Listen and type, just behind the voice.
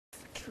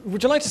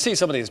would you like to see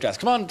some of these dresses?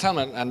 Come on, tell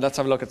me, and let's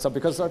have a look at some,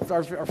 because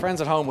our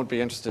friends at home would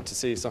be interested to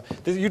see. So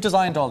you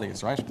designed all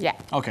these, right? Yeah.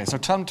 Okay, so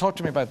talk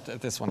to me about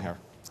this one here.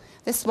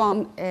 This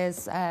one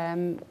is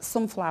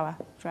sunflower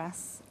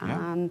dress,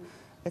 Yeah. and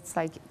it's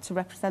like to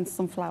represent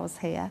sunflowers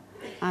here,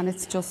 and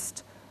it's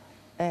just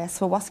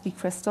Swarovski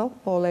crystal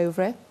all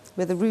over it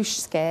with a ruche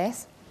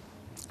skirt,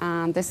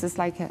 and this is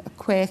like a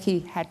quirky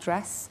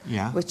headdress,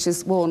 Yeah. which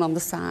is worn on the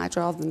side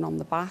rather than on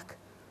the back,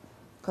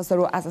 because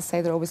they're, as I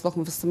say, they're always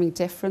looking for something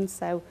different.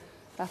 So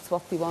that's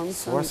what they want.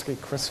 Swarovski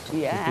crystal.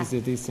 Yeah.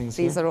 These things.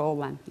 These here? are all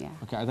them. Yeah.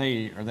 Okay. Are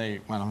they?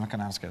 Well, I'm not going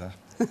to ask you that.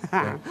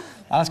 Yeah.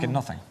 I'll ask you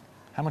nothing.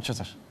 How much is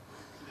it?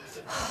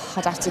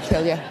 I'd have to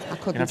kill you. I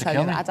couldn't tell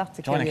you that. I'd have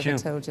to kill you if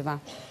I told you that.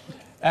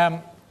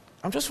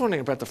 I'm just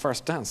wondering about the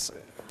first dance.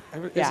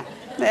 Yeah.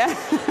 Yeah.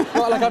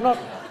 Well, like I'm not.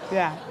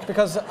 Yeah.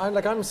 Because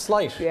I'm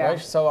slight, Yeah. right?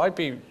 So I'd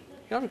be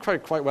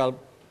quite well.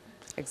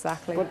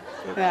 Exactly. But,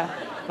 yeah.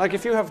 Like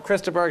if you have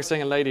Krista Berg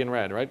singing "Lady in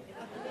Red," right?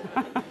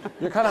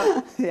 You're kind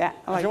of. Yeah.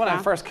 If you want a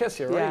first kiss,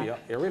 you're Yeah.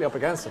 really up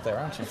against it there,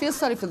 aren't you? I feel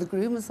sorry for the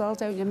groom as well,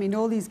 don't you? I mean,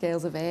 all these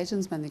girls are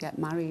virgins when they get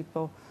married,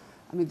 but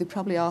I mean, they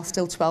probably are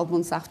still 12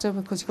 months after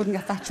because you couldn't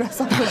get that dress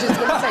on because it's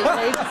going to take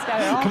ages to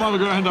get it on. Come on, we'll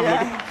go ahead and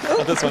have a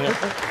look at this one here.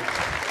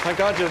 Thank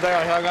God you're there.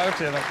 I hung out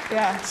to you there.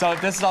 Yeah. So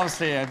this is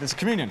obviously this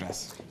communion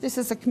dress. This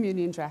is a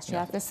communion dress,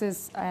 yeah. This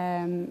is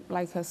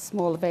like a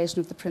smaller version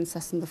of the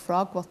Princess and the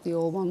Frog, what they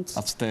all want.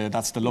 That's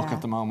the look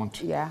at the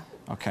moment. Yeah.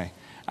 Okay.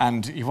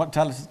 And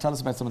tell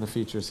us about some of the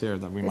features here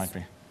that we might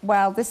be.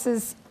 Well, this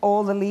is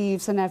all the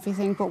leaves and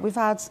everything, but we've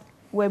had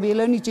where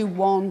we'll only do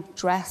one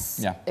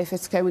dress if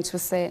it's going to a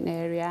certain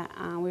area,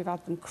 and we've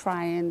had them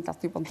crying that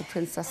they want the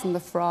Princess and the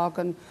Frog,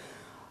 and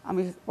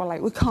we were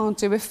like, we can't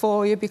do it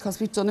for you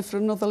because we've done it for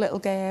another little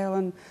girl,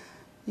 and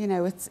you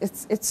know, it's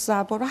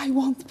sad, but I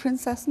want the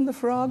Princess and the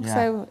Frog,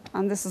 so,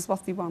 and this is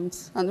what they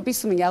want. And there'll be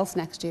something else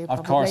next year,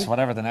 probably. Of course,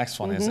 whatever the next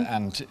one is.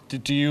 And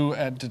did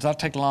that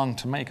take long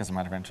to make, as a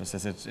matter of interest?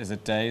 Is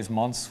it days,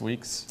 months,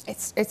 weeks?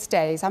 It's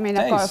days. I mean,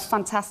 I've got a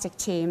fantastic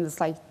team. There's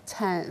like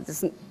 10,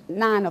 there's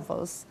 9 of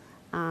us,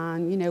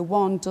 and you know,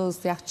 one does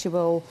the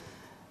actual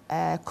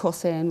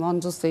cutting, one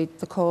does the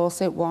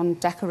corset, one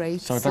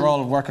decorates. So they're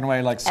all working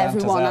away like Santa's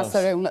Everyone elves.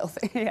 has their own little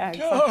thing. Yeah,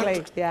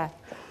 exactly. Yeah.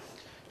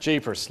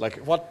 Jeepers! Like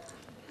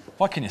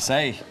what can you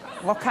say?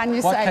 What can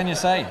you say? What can you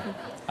say?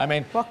 I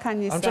mean, what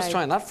can you say? I'm just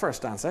trying that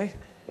first dance, eh?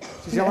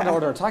 You want to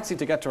order a taxi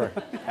to get to her.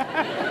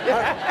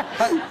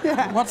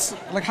 What's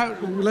like how?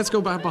 Let's go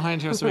back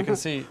behind here so we can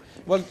see.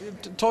 Well,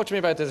 talk to me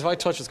about this. If I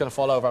touch, it's going to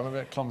fall over. I'm a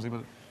bit clumsy,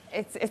 but.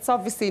 It's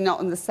obviously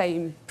not in the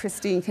same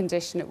pristine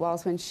condition it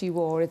was when she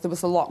wore it. There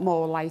was a lot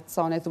more lights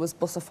on it. There was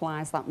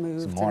butterflies that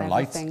moved More and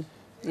everything. Lights?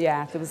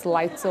 Yeah, there was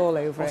lights all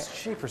over it.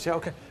 Cheapers, yeah,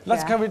 okay.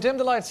 Can we dim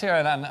the lights here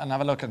and have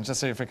a look and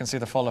just see if we can see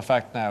the full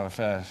effect now?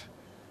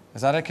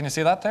 Is that it? Can you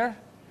see that there?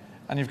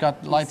 And you've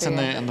got lights in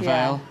the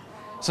veil.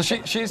 So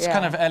she's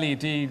kind of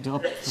LED'd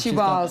up. She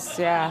was,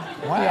 yeah.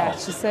 Wow. Yeah,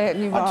 she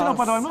certainly was. Do you know,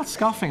 but I'm not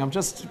scoffing. I'm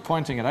just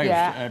pointing it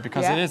out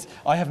because it is.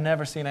 I have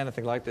never seen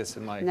anything like this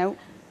in my. No.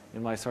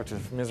 In my sort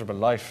of miserable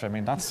life. I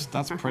mean, that's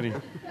pretty.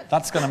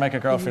 That's going to make a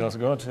girl feel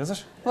good, is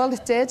it? Well,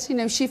 it did. You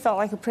know, she felt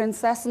like a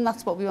princess, and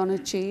that's what we want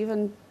to achieve.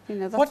 And you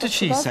know, that's what did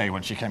she say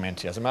when she came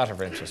into you, as a matter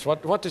of interest?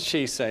 What did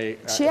she say?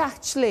 She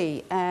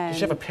actually. Did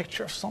she have a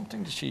picture of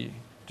something? Did she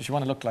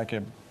want to look like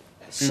a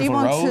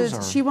beautiful rose?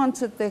 Or? She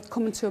wanted the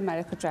Coming to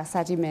America dress,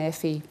 Eddie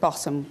Murphy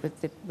bottom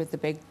with the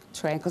big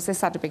train, because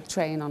this had a big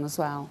train on as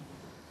well,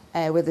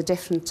 with a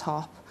different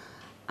top,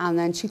 and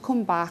then she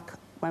come back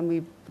when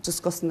we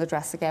discussing the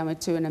dress again, we're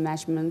doing the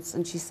measurements,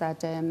 and she said,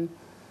 can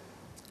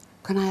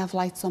I have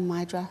lights on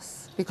my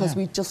dress? Because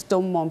we'd just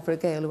done one for a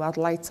girl who had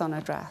lights on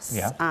her dress,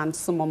 and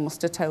someone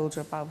must have told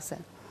her about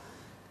it.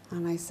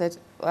 And I said,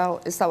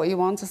 well, is that what you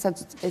want? I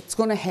said, it's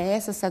going to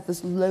hurt. I said,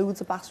 there's loads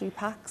of battery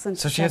packs. And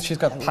so she's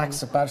got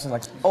packs of batteries,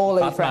 like all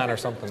Batman over or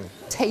something?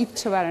 Taped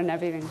to her and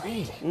everything.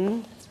 Really?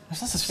 Mm.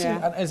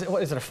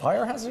 Is it a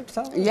fire hazard?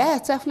 Yeah,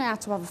 definitely. I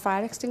had to have a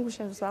fire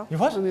extinguisher as well. You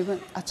what?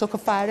 I took a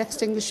fire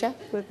extinguisher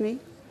with me.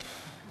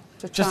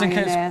 Just in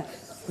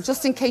case?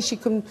 Just in case she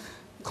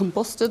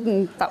combusted,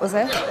 and that was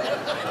it.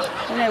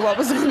 You know what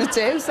was I going to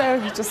do,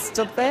 so I just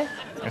stood there.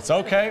 It's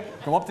okay.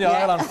 Go up the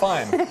aisle, I'm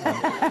fine.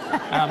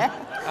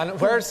 And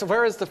where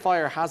is the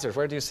fire hazard?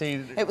 Where do you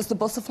see? It was the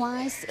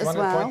butterflies as well. Do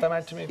you want to point them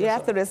out to me? Yeah,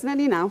 there isn't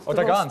any now. Oh,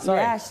 they're gone, sorry.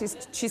 Yeah,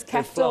 she's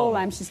kept all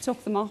them. She's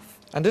took them off.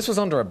 And this was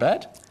under a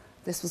bed?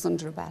 This was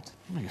under a bed.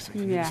 Oh,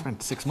 you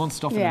spent 6 months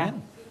stuffing it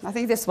in. I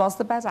think this was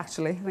the bed,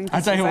 actually.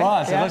 I'd say it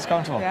was. It looks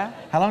comfortable. Yeah.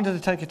 How long did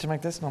it take you to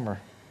make this number?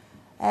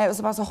 It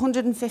was about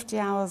 150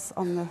 hours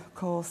on the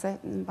corset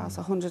and about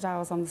 100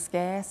 hours on the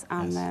skirt,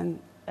 and then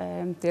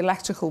the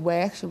electrical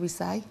work, shall we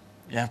say.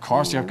 Yeah, of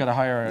course. You've got to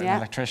hire an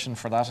electrician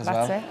for that as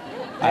well.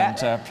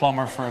 That's it. And a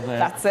plumber for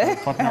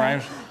putting her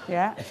out.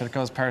 Yeah. If it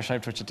goes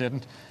pear-shaped, which it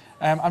didn't.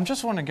 I'm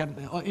just wondering,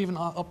 even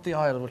up the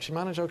aisle, would she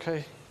manage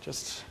okay?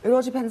 Just. It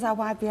all depends how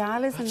wide the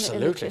aisle is.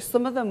 Absolutely. And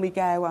some of them we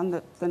go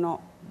and they're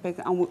not big,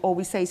 or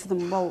we say to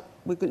them, well,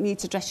 we need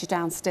to dress you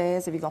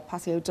downstairs if you've got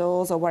patio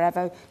doors or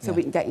wherever, so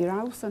we can get you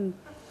out. And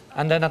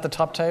And then at the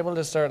top table,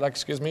 is there, like,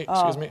 excuse me?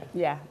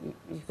 Yeah,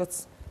 you've got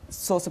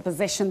sort of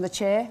position the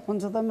chair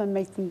under them and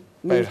make them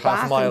move about back.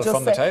 half a mile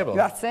from the table.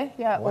 That's it,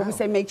 yeah. Wow. Or we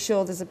say make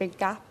sure there's a big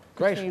gap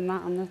Great. between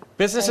that and the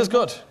Business is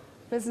good.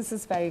 Business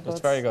is very good. It's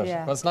very good.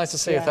 Yeah. Well, it's nice to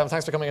see you.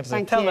 Thanks for coming in today.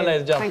 Thank Tell you. me,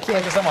 ladies and gentlemen. Thank you.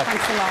 Thank you so much.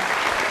 Thanks a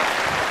lot.